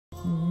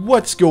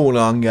What's going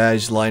on,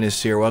 guys?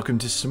 Linus here. Welcome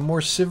to some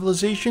more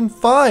Civilization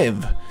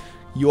 5.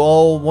 You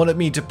all wanted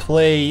me to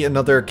play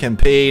another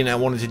campaign. I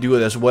wanted to do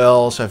it as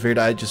well, so I figured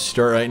I'd just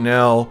start right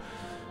now.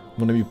 I'm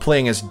going to be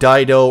playing as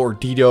Dido or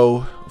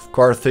Dido of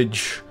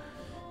Carthage.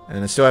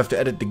 And I still have to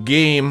edit the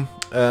game.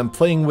 I'm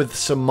playing with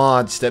some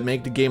mods that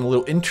make the game a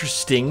little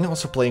interesting.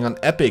 Also playing on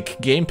epic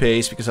game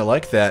pace because I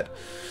like that.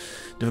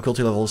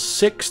 Difficulty level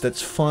 6,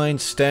 that's fine.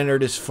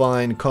 Standard is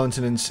fine.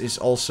 Continents is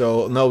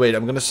also... No, wait,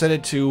 I'm going to set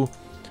it to...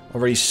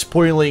 Already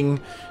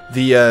spoiling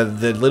the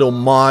little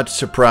mod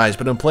surprise,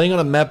 but I'm playing on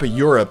a map of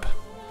Europe,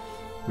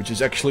 which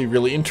is actually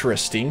really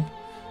interesting.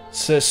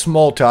 It's a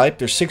small type.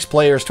 There's 6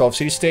 players, 12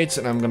 city-states,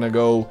 and I'm gonna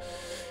go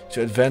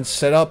to advanced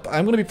setup.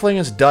 I'm gonna be playing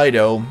as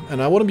Dido, and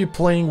I want to be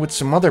playing with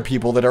some other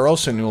people that are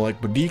also new,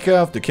 like Boudica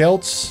of the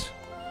Celts.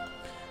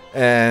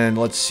 And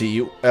let's see,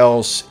 who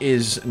else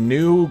is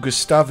new?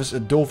 Gustavus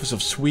Adolphus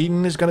of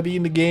Sweden is gonna be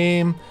in the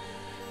game.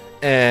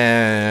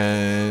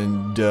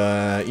 And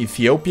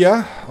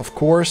Ethiopia, of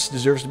course,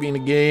 deserves to be in the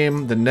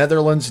game. The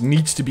Netherlands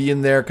needs to be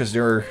in there because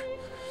they're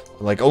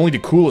like only the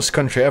coolest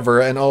country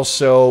ever. And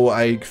also,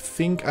 I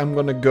think I'm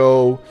gonna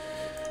go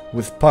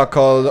with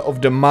Pakal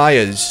of the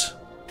Meiers.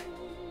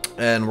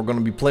 And we're gonna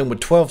be playing with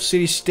 12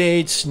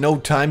 city-states, no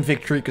time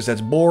victory because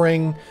that's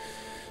boring.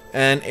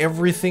 And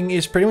everything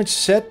is pretty much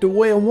set the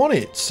way I want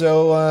it.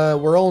 So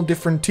we're all in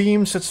different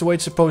teams. That's the way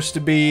it's supposed to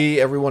be.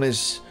 Everyone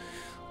is...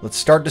 Let's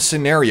start the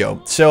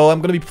scenario. So I'm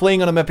going to be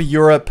playing on a map of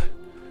Europe.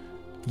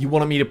 You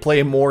wanted me to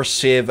play more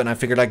Civ, and I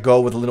figured I'd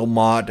go with a little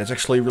mod. That's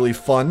actually really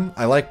fun.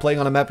 I like playing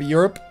on a map of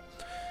Europe.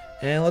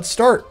 And let's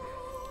start.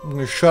 I'm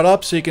going to shut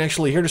up so you can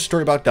actually hear the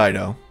story about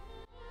Dido.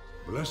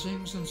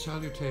 Blessings and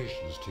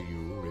salutations to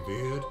you,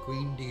 revered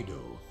Queen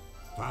Dido,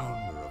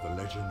 founder of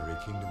the legendary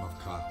Kingdom of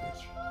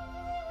Carthage.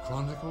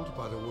 Chronicled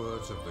by the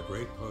words of the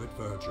great poet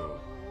Virgil,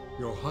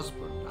 your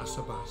husband,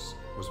 Asabas,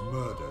 was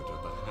murdered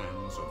at the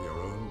hands of your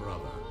own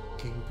brother,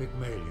 King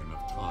Pygmalion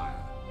of Tyre,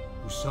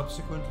 who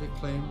subsequently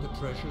claimed the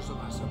treasures of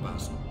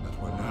Asabas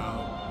that were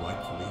now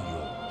rightfully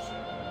yours.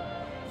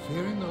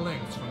 Fearing the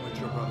lengths from which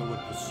your brother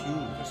would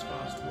pursue this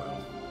vast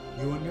wealth,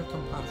 you and your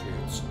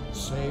compatriots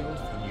sailed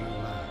for new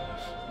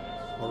lands.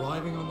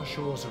 Arriving on the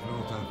shores of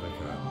North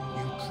Africa,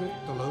 you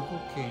tricked the local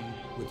king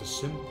with the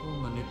simple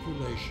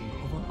manipulation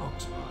of an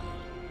ox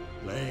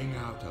hide, laying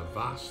out a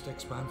vast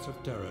expanse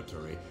of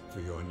territory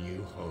for your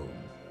new home,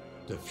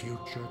 the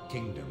future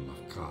Kingdom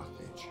of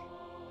Carthage.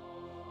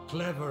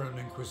 Clever and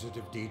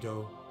inquisitive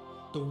Dido,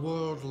 the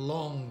world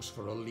longs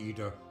for a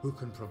leader who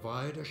can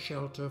provide a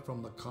shelter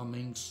from the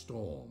coming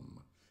storm,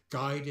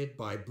 guided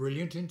by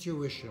brilliant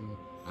intuition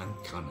and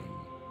cunning.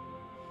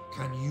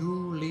 Can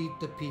you lead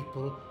the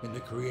people in the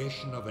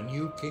creation of a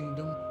new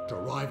kingdom to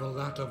rival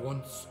that of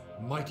once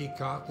mighty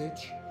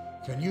Carthage?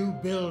 Can you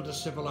build a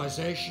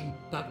civilization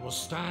that will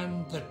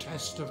stand the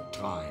test of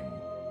time?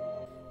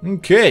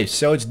 Okay,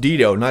 so it's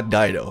Dido, not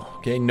Dido.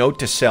 Okay, note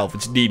to self,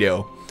 it's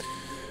Dido.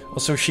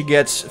 Also, she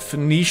gets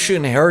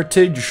Phoenician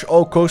heritage.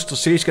 All coastal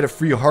cities get a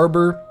free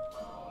harbor,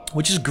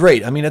 which is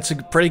great. I mean, that's a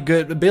pretty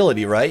good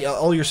ability, right?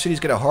 All your cities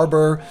get a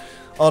harbor,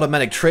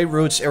 automatic trade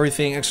routes,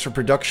 everything, extra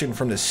production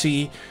from the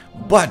sea.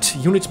 But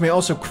units may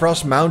also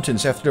cross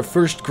mountains after the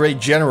first great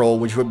general,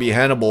 which would be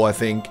Hannibal, I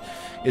think,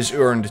 is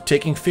earned,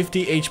 taking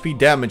 50 HP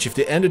damage if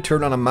they end a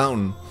turn on a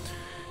mountain.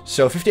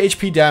 So 50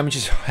 HP damage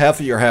is half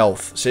of your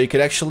health. So you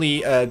could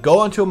actually go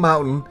onto a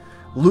mountain,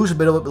 lose a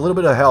little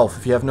bit of health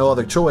if you have no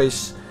other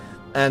choice,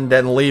 and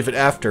then leave it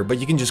after. But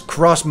you can just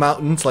cross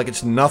mountains like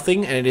it's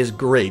nothing, and it is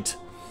great.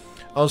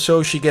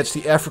 Also, she gets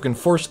the African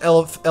Force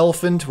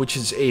Elephant, which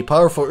is a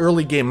powerful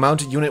early game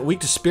mounted unit,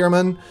 weak to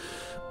spearmen.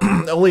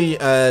 Only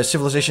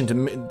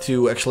civilization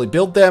to actually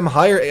build them.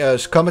 Higher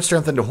combat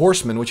strength than the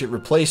horseman, which it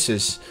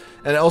replaces.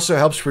 And it also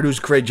helps produce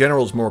great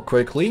generals more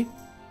quickly.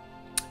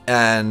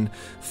 And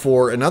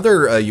for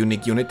another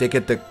unique unit, they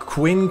get the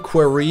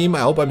Quinquereme,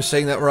 I hope I'm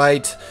saying that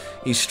right.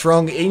 A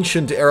strong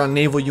ancient era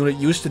naval unit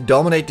used to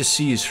dominate the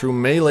seas through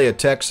melee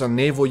attacks on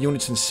naval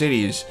units and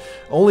cities.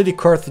 Only the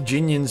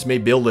Carthaginians may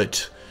build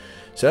it.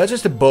 So that's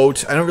just a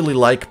boat. I don't really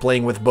like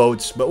playing with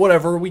boats, but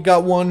whatever. We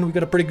got one. We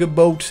got a pretty good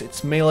boat.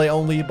 It's melee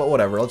only, but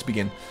whatever. Let's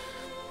begin.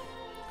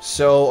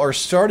 So our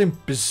starting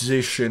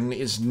position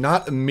is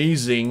not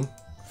amazing.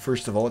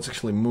 First of all, let's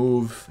actually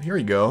move. Here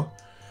we go.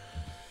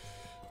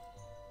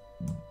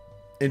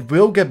 It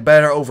will get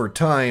better over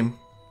time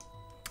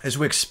as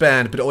we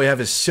expand, but all we have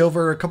is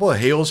silver. A couple of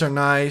hills are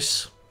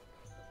nice.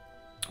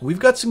 We've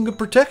got some good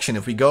protection.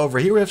 If we go over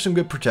here, we have some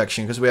good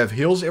protection because we have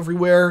hills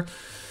everywhere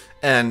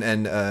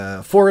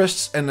and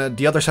forests and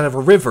the other side of a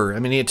river. I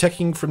mean, the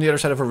attacking from the other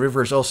side of a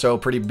river is also a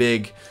pretty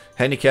big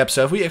handicap.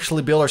 So if we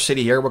actually build our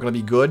city here, we're going to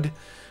be good.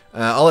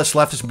 All that's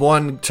left is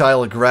one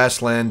tile of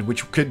grassland,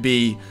 which could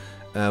be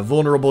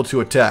vulnerable to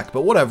attack,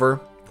 but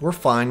whatever. We're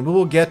fine. We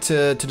will get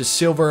to the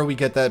silver. We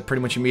get that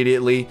pretty much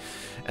immediately.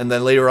 And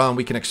then later on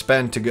we can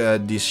expand to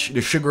the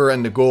sugar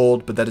and the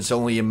gold. But that is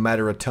only a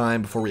matter of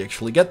time before we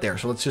actually get there.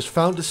 So let's just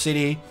found the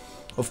city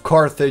of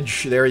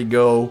Carthage. There you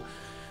go.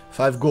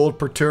 5 gold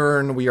per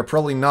turn. We are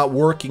probably not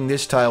working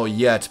this tile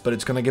yet, but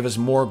it's going to give us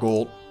more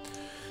gold.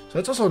 So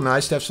that's also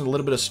nice to have a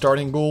little bit of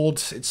starting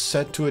gold. It's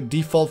set to a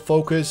default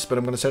focus, but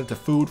I'm going to set it to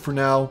food for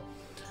now.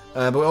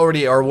 But we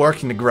already are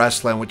working the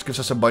grassland, which gives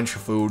us a bunch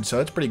of food, so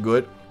that's pretty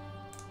good.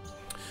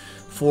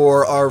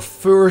 For our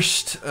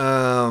first,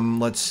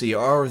 let's see,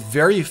 our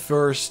very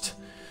first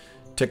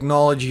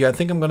technology, I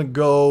think I'm going to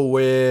go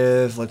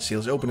with, let's see,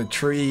 let's open a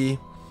tree.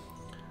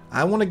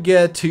 I want to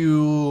get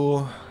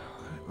to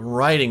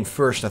writing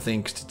first, I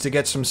think, to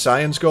get some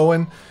science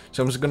going.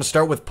 So I'm just going to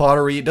start with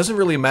pottery. It doesn't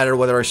really matter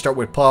whether I start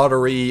with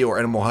pottery or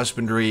animal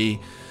husbandry.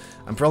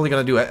 I'm probably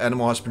going to do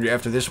animal husbandry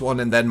after this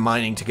one and then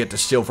mining to get to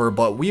silver.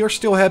 But we are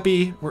still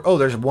happy. Oh,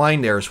 there's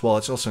wine there as well.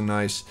 It's also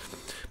nice.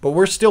 But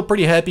we're still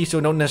pretty happy, so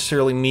we don't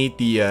necessarily need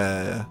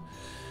the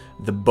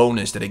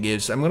bonus that it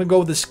gives. I'm going to go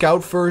with the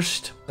scout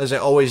first, as I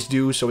always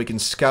do, so we can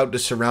scout the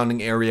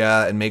surrounding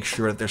area and make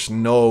sure that there's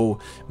no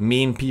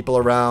mean people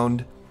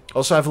around.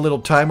 Also, I have a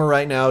little timer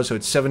right now, so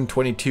it's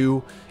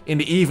 7:22 in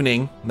the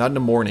evening, not in the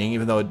morning,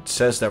 even though it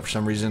says that for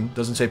some reason. It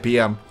doesn't say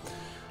PM.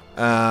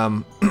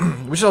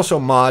 Which is also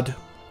a mod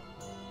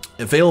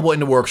available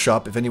in the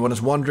workshop. If anyone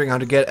is wondering how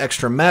to get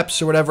extra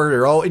maps or whatever,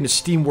 they're all in the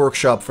Steam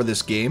workshop for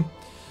this game.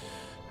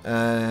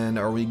 And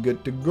are we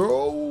good to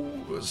go?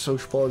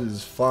 Social politics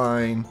is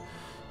fine.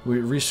 We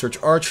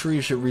research archery,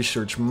 should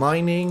research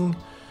mining.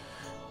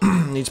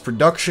 Needs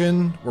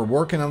production. We're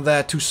working on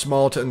that. Too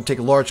small to undertake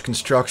large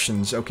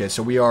constructions. Okay,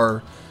 so we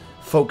are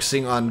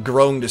focusing on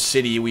growing the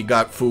city. We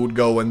got food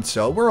going,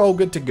 so we're all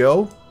good to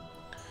go.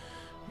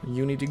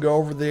 You need to go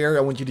over there.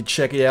 I want you to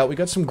check it out. We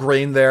got some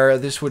grain there.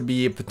 This would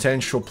be a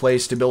potential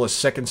place to build a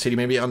second city,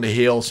 maybe on the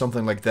hill,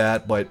 something like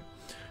that. But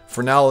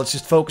for now, let's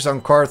just focus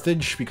on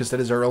Carthage, because that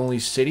is our only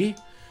city.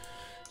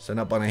 Set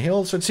up on a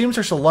hill. So it seems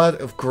there's a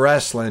lot of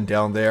grassland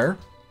down there.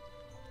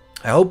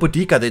 I hope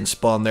Boudica didn't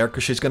spawn there,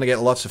 because she's going to get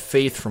lots of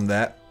faith from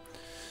that.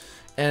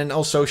 And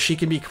also, she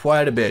can be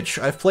quite a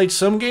bitch. I've played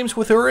some games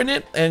with her in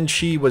it, and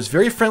she was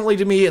very friendly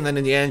to me, and then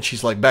in the end,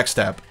 she's like,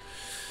 backstab.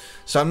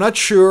 So I'm not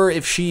sure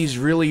if she's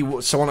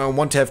really someone I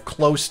want to have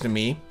close to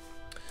me.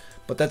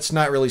 But that's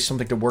not really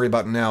something to worry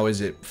about now,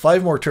 is it?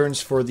 5 more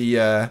turns for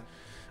the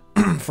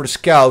for the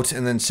scout,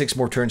 and then 6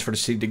 more turns for the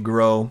city to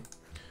grow.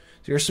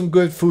 There's some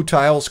good food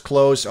tiles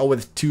close, all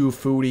with 2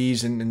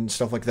 foodies and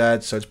stuff like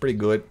that, so it's pretty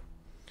good.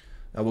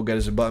 That will get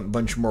us a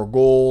bunch more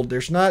gold.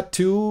 There's not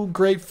too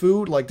great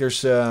food. Like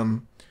there's,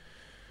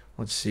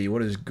 let's see,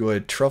 what is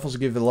good? Truffles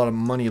give a lot of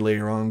money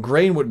later on.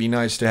 Grain would be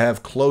nice to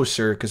have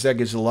closer, because that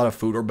gives a lot of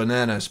food, or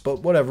bananas,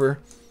 but whatever.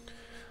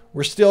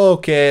 We're still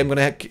okay. I'm going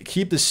to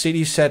keep the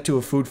city set to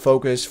a food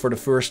focus for the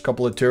first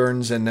couple of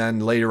turns, and then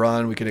later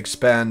on we can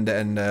expand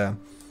and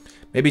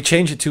maybe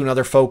change it to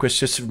another focus,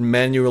 just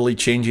manually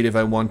change it if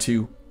I want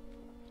to.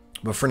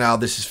 But for now,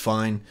 this is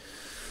fine.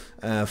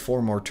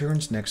 4 more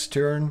turns, next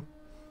turn.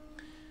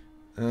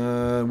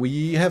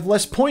 We have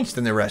less points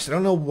than the rest. I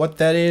don't know what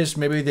that is.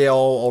 Maybe they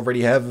all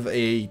already have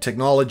a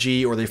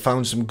technology, or they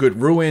found some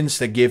good ruins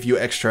that give you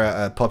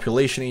extra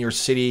population in your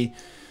city.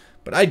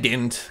 But I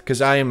didn't, because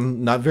I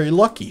am not very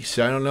lucky,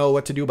 so I don't know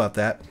what to do about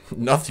that.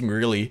 Nothing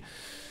really.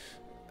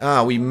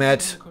 We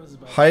met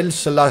Haile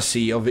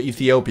Selassie of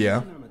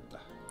Ethiopia.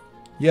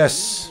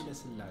 Yes.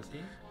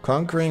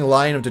 Conquering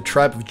lion of the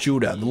tribe of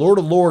Judah, the Lord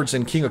of Lords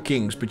and King of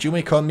Kings, but you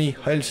may call me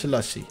Haile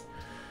Selassie.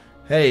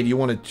 Hey, do you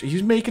want to...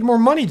 He's making more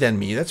money than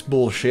me. That's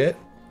bullshit.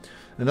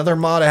 Another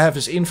mod I have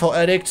is Info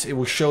Edict. It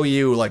will show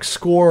you, like,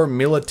 score,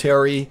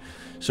 military.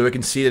 So we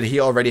can see that he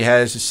already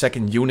has his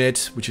 2nd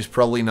unit, which is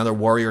probably another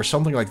warrior or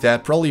something like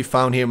that. Probably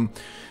found him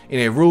in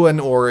a ruin,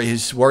 or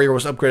his warrior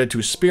was upgraded to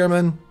a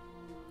spearman.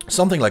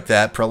 Something like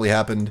that probably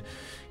happened.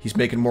 He's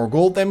making more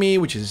gold than me,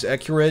 which is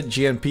accurate.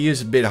 GNP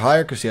is a bit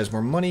higher because he has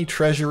more money.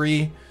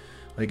 Treasury,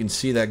 I can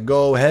see that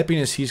go.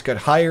 Happiness, he's got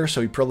higher,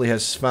 so he probably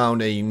has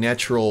found a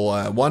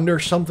natural wonder,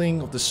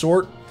 something of the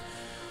sort.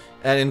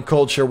 And in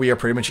culture, we are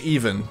pretty much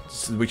even,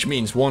 which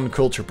means 1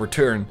 culture per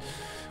turn.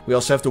 We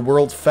also have the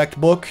World Fact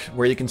Book,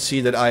 where you can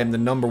see that I am the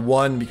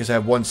 #1 because I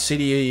have 1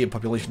 city, a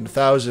population of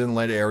 1,000,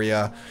 land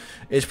area.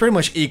 It's pretty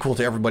much equal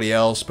to everybody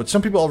else, but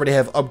some people already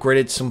have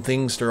upgraded some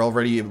things. They're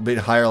already a bit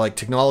higher, like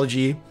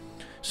technology.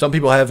 Some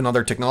people have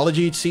another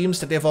technology, it seems,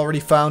 that they've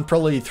already found,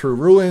 probably through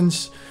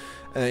ruins.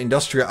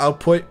 Industrial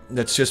output,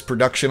 that's just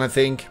production, I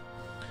think.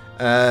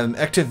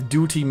 Active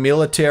duty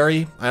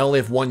military, I only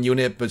have 1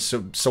 unit, but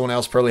someone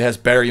else probably has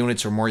better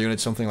units or more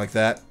units, something like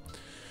that.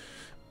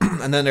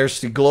 And then there's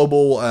the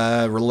global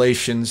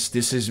relations.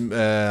 This is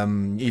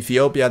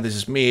Ethiopia, this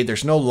is me.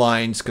 There's no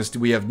lines, because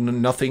we have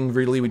nothing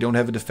really. We don't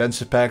have a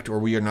defensive pact, or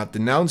we are not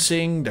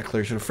denouncing.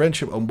 Declaration of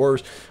friendship, on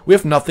borders. We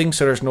have nothing,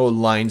 so there's no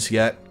lines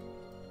yet.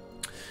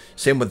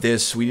 Same with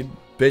this. We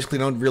basically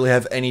don't really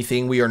have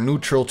anything. We are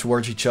neutral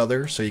towards each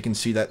other, so you can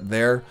see that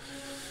there.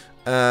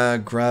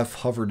 Graph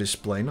hover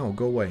display. No,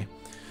 go away.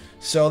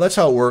 So that's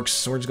how it works.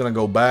 So we're just gonna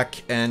go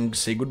back and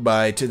say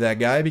goodbye to that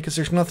guy, because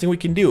there's nothing we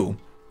can do.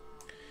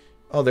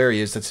 Oh, there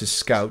he is. That's his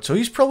scout. So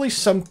he's probably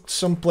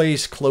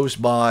someplace close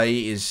by.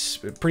 Is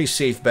a pretty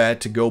safe bet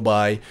to go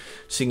by,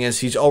 seeing as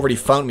he's already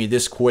found me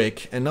this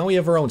quick. And now we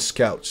have our own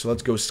scout. So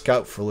let's go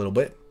scout for a little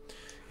bit.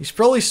 He's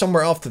probably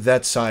somewhere off to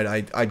that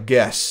side, I'd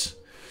guess.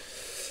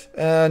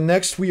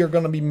 Next we are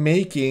going to be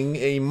making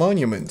a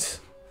monument.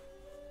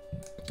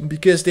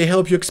 Because they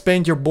help you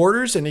expand your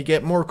borders and you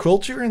get more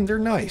culture and they're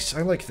nice.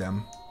 I like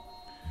them.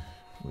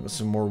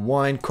 Some more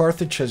wine.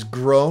 Carthage has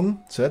grown,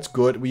 so that's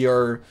good. We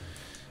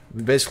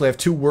basically have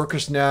 2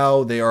 workers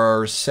now. They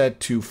are set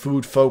to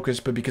food focus,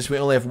 but because we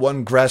only have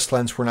 1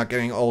 grasslands, we're not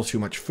getting all too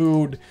much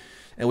food.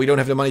 And we don't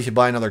have the money to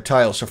buy another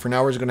tile. So for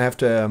now, we're just going to have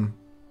to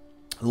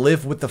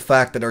live with the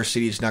fact that our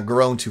city is not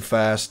growing too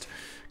fast.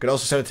 Could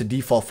also set it to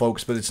default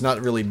focus, but it's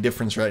not really a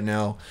difference right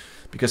now.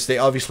 Because they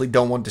obviously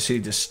don't want the city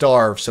to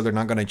starve, so they're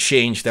not going to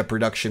change that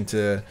production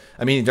to...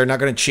 I mean, they're not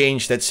going to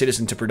change that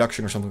citizen to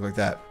production or something like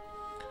that.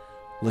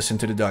 Listen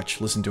to the Dutch.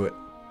 Listen to it.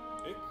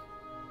 Ik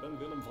ben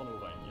Willem van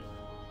Oranje,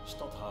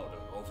 stadhouder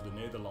over de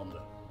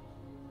Nederlanden.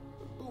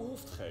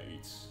 Behoeft gij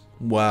iets?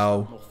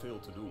 Wow. Nog veel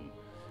te doen.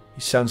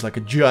 He sounds like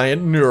a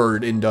giant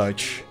nerd in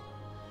Dutch.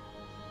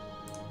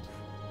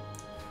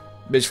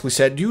 Basically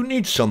said, do you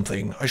need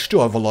something? I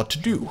still have a lot to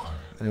do.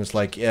 And it was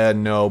like, yeah,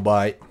 no,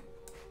 bye.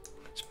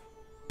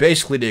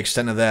 Basically the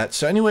extent of that.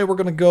 So anyway, we're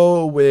gonna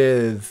go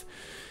with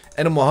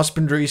animal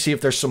husbandry, see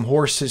if there's some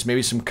horses,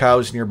 maybe some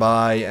cows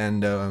nearby,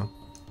 and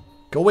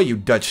go away, you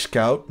Dutch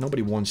scout.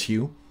 Nobody wants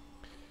you.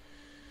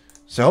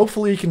 So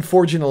hopefully you can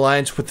forge an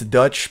alliance with the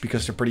Dutch,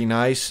 because they're pretty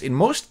nice. In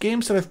most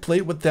games that I've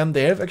played with them,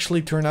 they have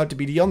actually turned out to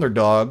be the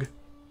underdog.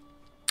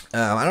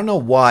 I don't know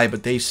why,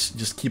 but they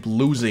just keep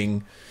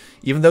losing.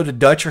 Even though the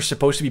Dutch are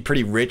supposed to be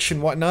pretty rich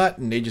and whatnot,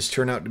 and they just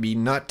turn out to be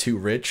not too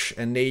rich,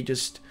 and they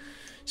just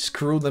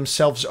screw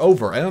themselves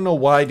over. I don't know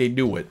why they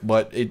do it,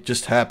 but it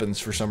just happens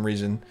for some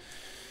reason.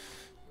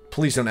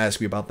 Please don't ask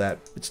me about that.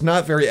 It's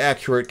not very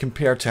accurate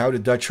compared to how the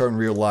Dutch are in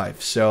real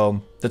life,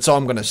 so that's all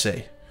I'm gonna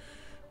say.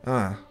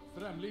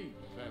 Främling,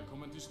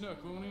 välkommen till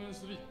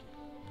Snökonungens rike.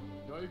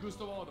 Jag är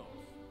Gustav Adolf,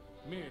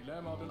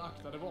 medlem av den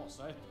aktade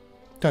Vasaätten.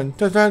 Dun,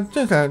 dun, dun,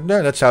 dun, dun,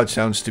 dun. That's how it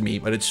sounds to me,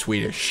 but it's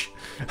Swedish.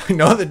 I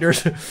know that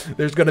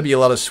there's going to be a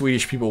lot of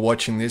Swedish people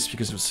watching this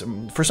because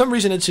for some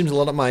reason it seems a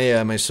lot of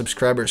my my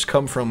subscribers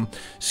come from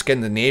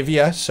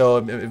Scandinavia.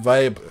 So if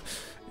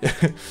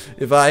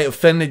I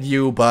offended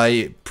you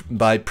by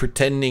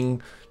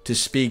pretending to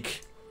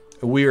speak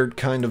a weird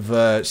kind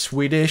of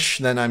Swedish,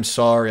 then I'm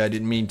sorry. I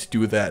didn't mean to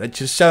do that. It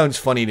just sounds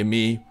funny to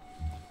me.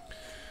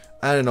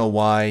 I don't know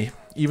why.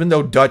 Even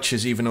though Dutch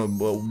is even a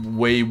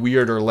way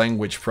weirder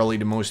language probably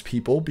to most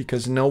people,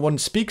 because no one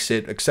speaks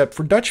it except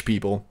for Dutch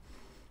people.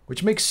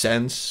 Which makes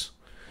sense.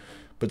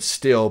 But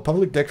still,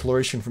 public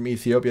declaration from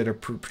Ethiopia, they're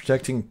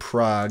protecting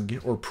Prague,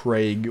 or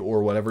Prague,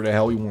 or whatever the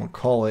hell you want to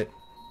call it.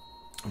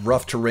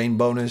 Rough terrain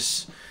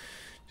bonus.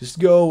 Just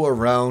go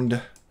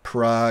around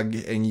Prague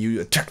and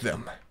you attack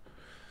them.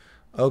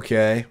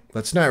 Okay,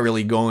 that's not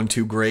really going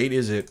too great,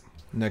 is it?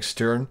 Next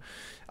turn.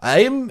 I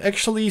am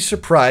actually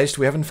surprised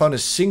we haven't found a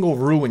single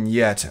ruin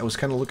yet. I was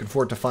kind of looking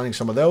forward to finding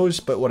some of those,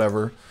 but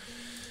whatever.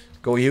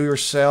 Go heal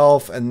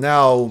yourself, and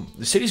now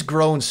the city's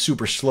growing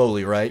super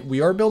slowly, right?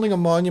 We are building a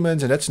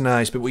monument, and that's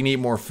nice, but we need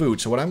more food.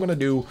 So what I'm going to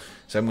do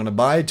is I'm going to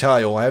buy a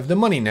tile. I have the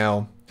money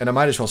now, and I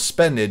might as well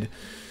spend it.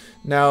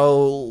 Now,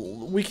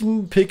 we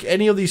can pick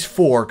any of these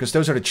 4, because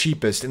those are the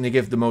cheapest, and they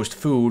give the most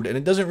food, and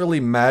it doesn't really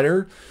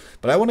matter.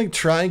 But I want to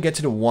try and get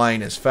to the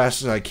wine as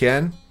fast as I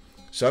can.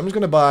 So I'm just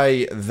going to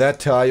buy that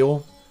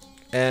tile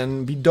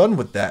and be done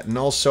with that. And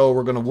also,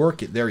 we're going to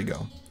work it. There you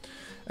go.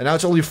 And now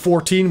it's only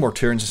 14 more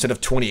turns instead of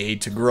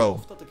 28 to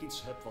grow.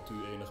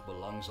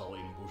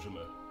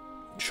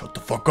 Shut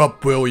the fuck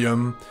up,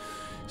 William.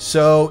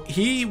 So,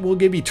 he will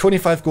give me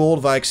 25 gold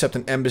if I accept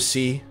an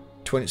embassy.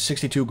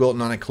 62 gold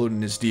not included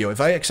in his deal. If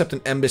I accept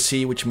an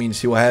embassy, which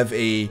means he will have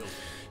a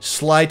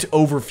slight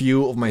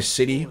overview of my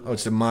city. Oh,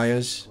 it's the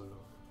Meiers.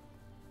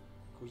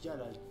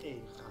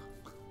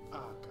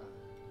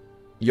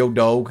 Yo,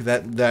 dog,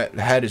 that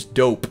hat is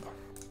dope.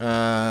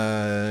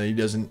 He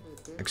doesn't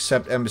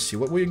accept embassy.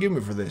 What will you give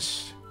me for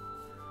this?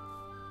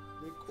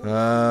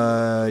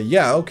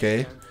 Yeah,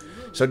 okay.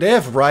 So they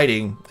have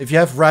writing. If you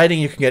have writing,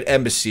 you can get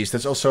embassies.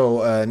 That's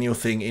also a new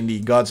thing in the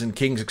Gods and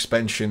Kings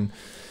expansion.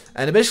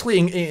 And it basically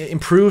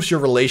improves your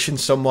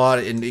relations somewhat,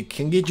 and it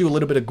can get you a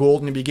little bit of gold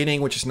in the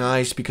beginning, which is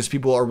nice, because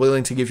people are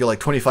willing to give you like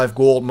 25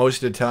 gold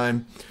most of the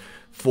time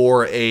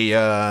for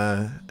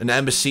an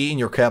embassy in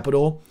your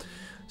capital.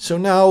 So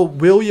now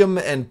William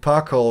and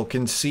Pakal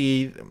can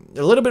see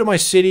a little bit of my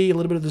city, a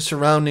little bit of the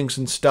surroundings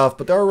and stuff,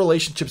 but our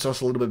relationship's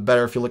also a little bit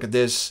better. If you look at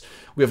this,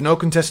 we have no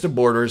contested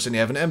borders, and they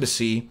have an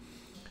embassy.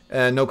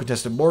 And no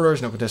contested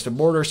borders, no contested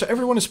borders. So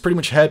everyone is pretty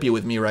much happy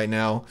with me right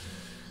now.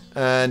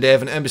 And they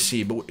have an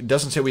embassy, but it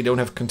doesn't say we don't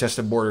have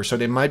contested borders, so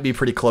they might be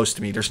pretty close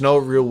to me. There's no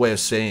real way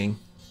of saying.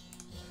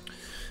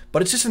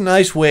 But it's just a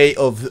nice way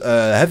of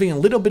having a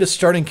little bit of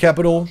starting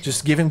capital,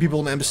 just giving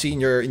people an embassy in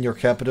your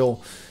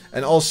capital,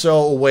 and also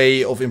a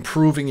way of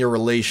improving your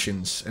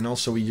relations. And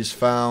also we just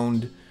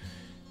found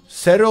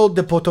Cerro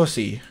de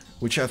Potosi,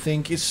 which I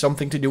think is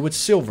something to do with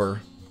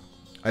silver.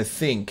 I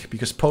think,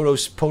 because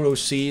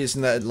Potosi,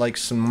 isn't that like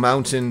some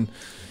mountain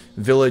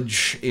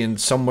village in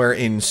somewhere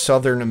in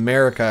Southern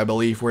America, I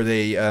believe, where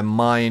they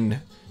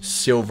mine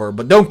silver.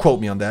 But don't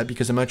quote me on that,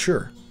 because I'm not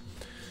sure.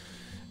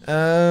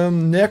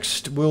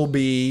 Next will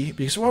be,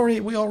 because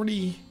we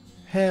already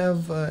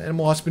have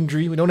animal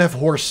husbandry. We don't have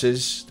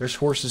horses. There's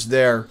horses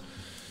there.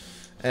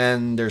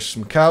 And there's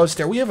some cows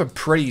there. We have a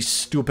pretty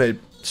stupid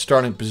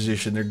starting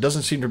position. There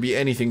doesn't seem to be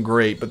anything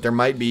great, but there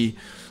might be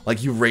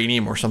like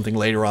uranium or something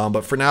later on.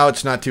 But for now,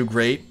 it's not too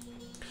great.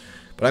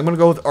 But I'm going to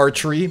go with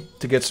archery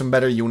to get some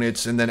better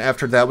units. And then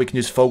after that, we can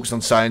just focus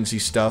on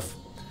sciencey stuff.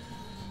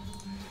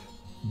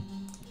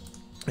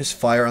 Just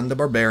fire on the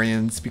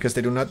barbarians because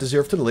they do not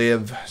deserve to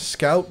live.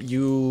 Scout,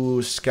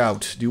 you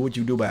scout. Do what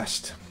you do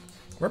best.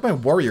 Where'd my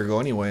warrior go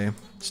anyway?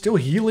 Still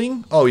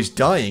healing? Oh, he's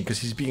dying because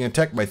he's being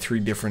attacked by 3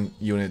 different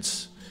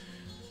units.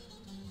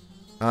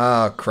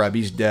 Ah, crap.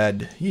 He's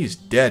dead. He's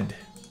dead.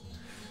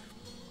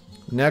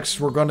 Next,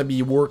 we're going to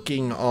be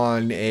working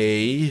on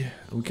a...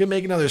 We can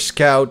make another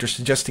scout. They're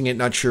suggesting it,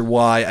 not sure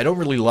why. I don't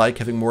really like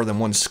having more than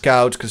one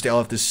scout because they all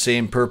have the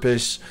same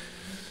purpose.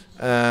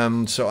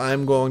 So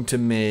I'm going to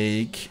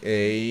make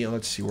a...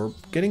 Let's see. We're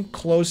getting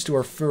close to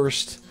our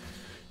first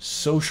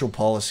social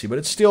policy. But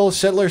it's still...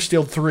 Settler's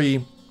still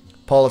 3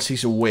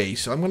 policies away.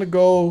 So I'm going to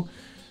go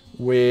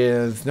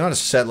with... Not a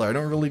settler. I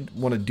don't really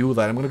want to do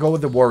that. I'm going to go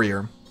with the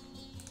warrior.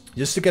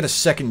 Just to get a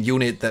second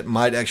unit that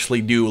might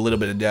actually do a little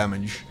bit of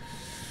damage.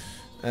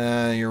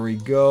 Here we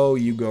go.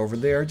 You go over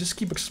there. Just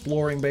keep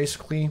exploring,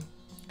 basically.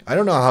 I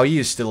don't know how he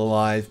is still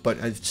alive, but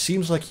it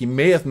seems like he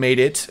may have made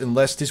it,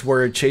 unless this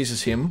warrior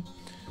chases him.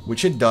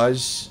 Which it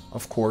does,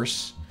 of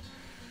course.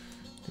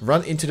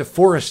 Run into the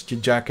forest, you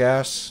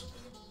jackass.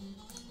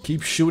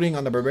 Keep shooting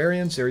on the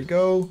barbarians. There you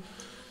go.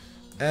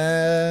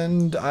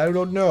 And I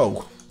don't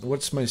know.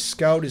 What's my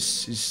scout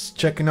is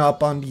checking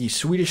up on the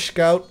Swedish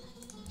scout.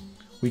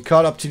 We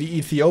caught up to the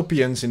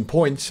Ethiopians in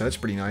points, so that's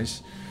pretty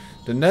nice.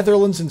 The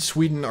Netherlands and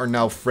Sweden are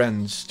now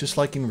friends, just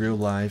like in real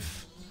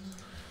life.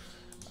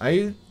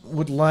 I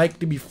would like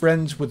to be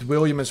friends with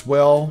William as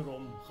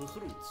well.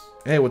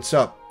 Hey, what's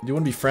up? Do you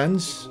want to be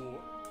friends?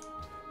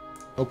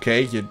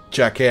 Okay, you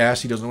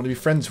jackass, he doesn't want to be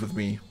friends with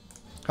me.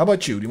 How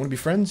about you? Do you want to be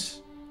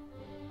friends?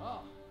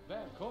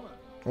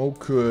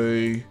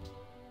 Okay.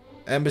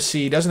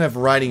 Embassy doesn't have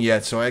writing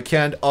yet, so I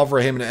can't offer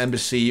him an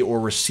embassy or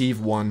receive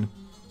one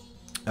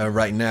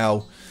right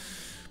now.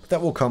 But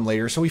that will come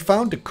later. So we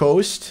found the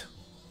coast.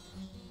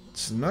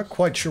 I'm not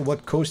quite sure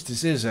what coast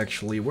this is,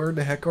 actually. Where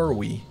the heck are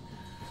we?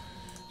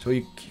 So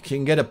you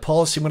can get a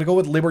policy. I'm going to go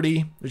with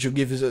Liberty, which will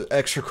give us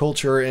extra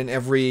culture in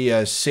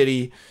every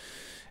city.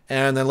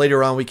 And then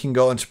later on we can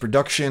go into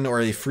production or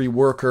a free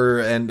worker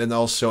and then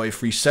also a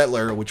free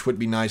settler, which would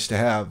be nice to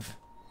have.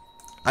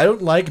 I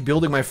don't like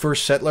building my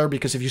first settler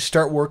because if you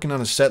start working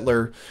on a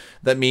settler,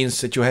 that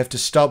means that you have to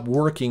stop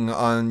working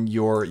on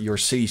your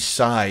city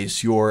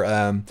size. Your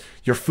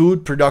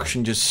food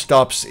production just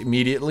stops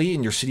immediately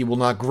and your city will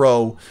not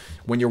grow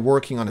when you're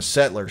working on a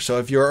settler. So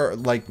if you're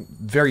like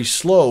very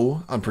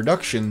slow on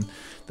production,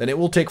 then it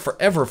will take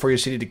forever for your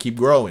city to keep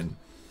growing.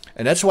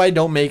 And that's why I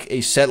don't make a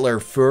settler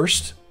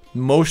first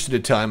most of the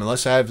time,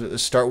 unless I have a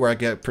start where I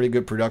get pretty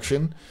good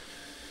production.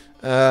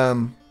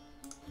 You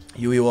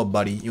heal up,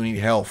 buddy. You need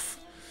health.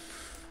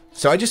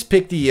 So I just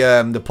picked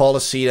the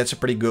policy. That's a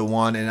pretty good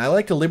one. And I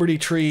like the Liberty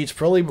tree. It's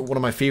probably one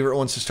of my favorite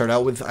ones to start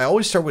out with. I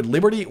always start with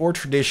Liberty or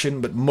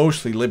Tradition, but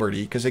mostly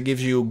Liberty. Because it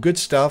gives you good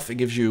stuff. It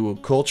gives you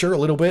culture a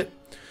little bit.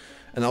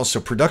 And also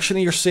production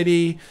in your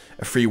city.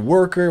 A free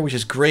worker, which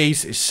is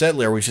great. A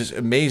settler, which is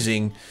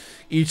amazing.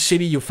 Each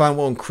city you find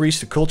will increase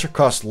the culture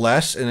cost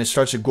less. And it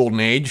starts a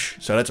golden age.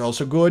 So that's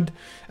also good.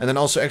 And then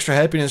also extra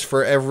happiness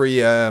for every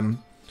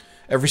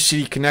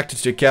city connected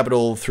to the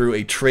capital through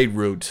a trade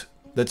route.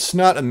 That's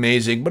not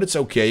amazing, but it's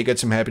okay. You get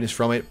some happiness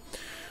from it.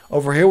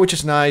 Over here, which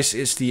is nice,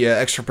 is the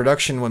extra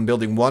production when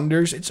building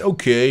wonders. It's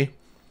okay.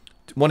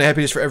 1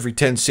 happiness for every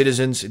 10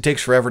 citizens. It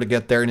takes forever to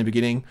get there in the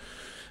beginning.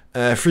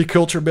 Free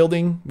culture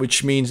building,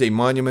 which means a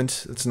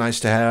monument. That's nice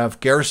to have.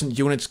 Garrison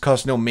units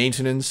cost no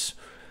maintenance.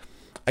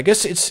 I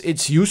guess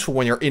it's useful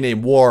when you're in a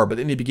war, but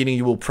in the beginning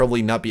you will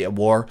probably not be at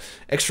war.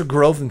 Extra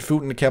growth and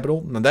food in the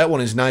capital. Now that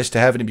one is nice to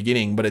have in the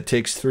beginning, but it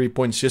takes 3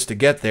 points just to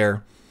get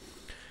there.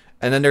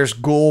 And then there's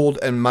gold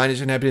and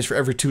minus and happiness for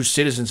every 2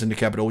 citizens in the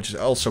capital, which is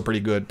also pretty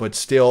good. But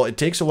still, it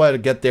takes a while to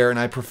get there, and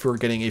I prefer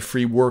getting a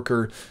free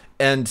worker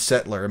and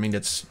settler. I mean,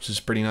 that's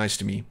just pretty nice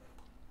to me.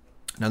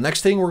 Now,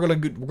 next thing we're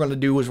gonna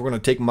do is we're gonna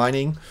take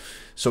mining,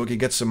 so we can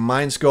get some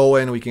mines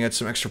going. We can get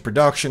some extra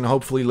production.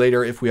 Hopefully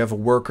later, if we have a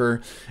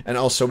worker, and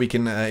also we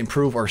can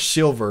improve our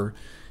silver,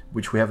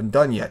 which we haven't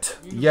done yet.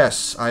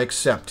 Yes, I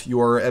accept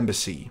your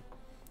embassy.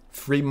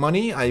 Free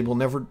money? I will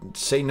never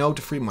say no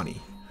to free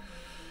money.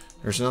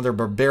 There's another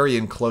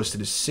barbarian close to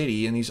the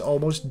city, and he's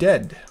almost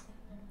dead.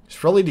 He's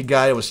probably the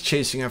guy that was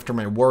chasing after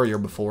my warrior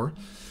before.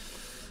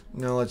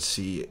 Now, let's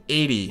see.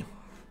 80.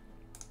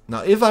 Now,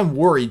 if I'm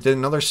worried that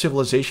another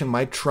civilization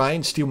might try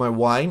and steal my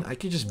wine, I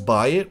could just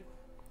buy it.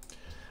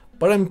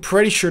 But I'm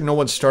pretty sure no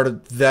one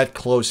started that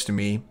close to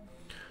me.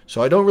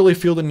 So I don't really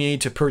feel the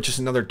need to purchase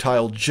another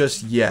tile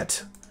just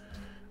yet.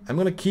 I'm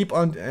going to keep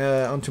on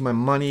onto my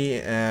money,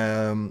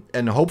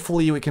 and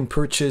hopefully we can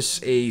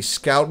purchase a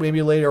scout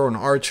maybe later, or an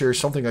archer,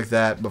 something like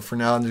that. But for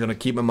now, I'm just going to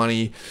keep my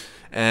money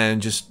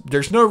And just,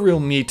 there's no real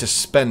need to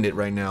spend it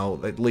right now.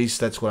 At least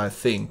that's what I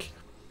think.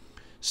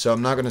 So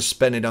I'm not going to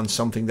spend it on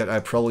something that I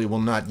probably will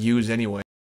not use anyway.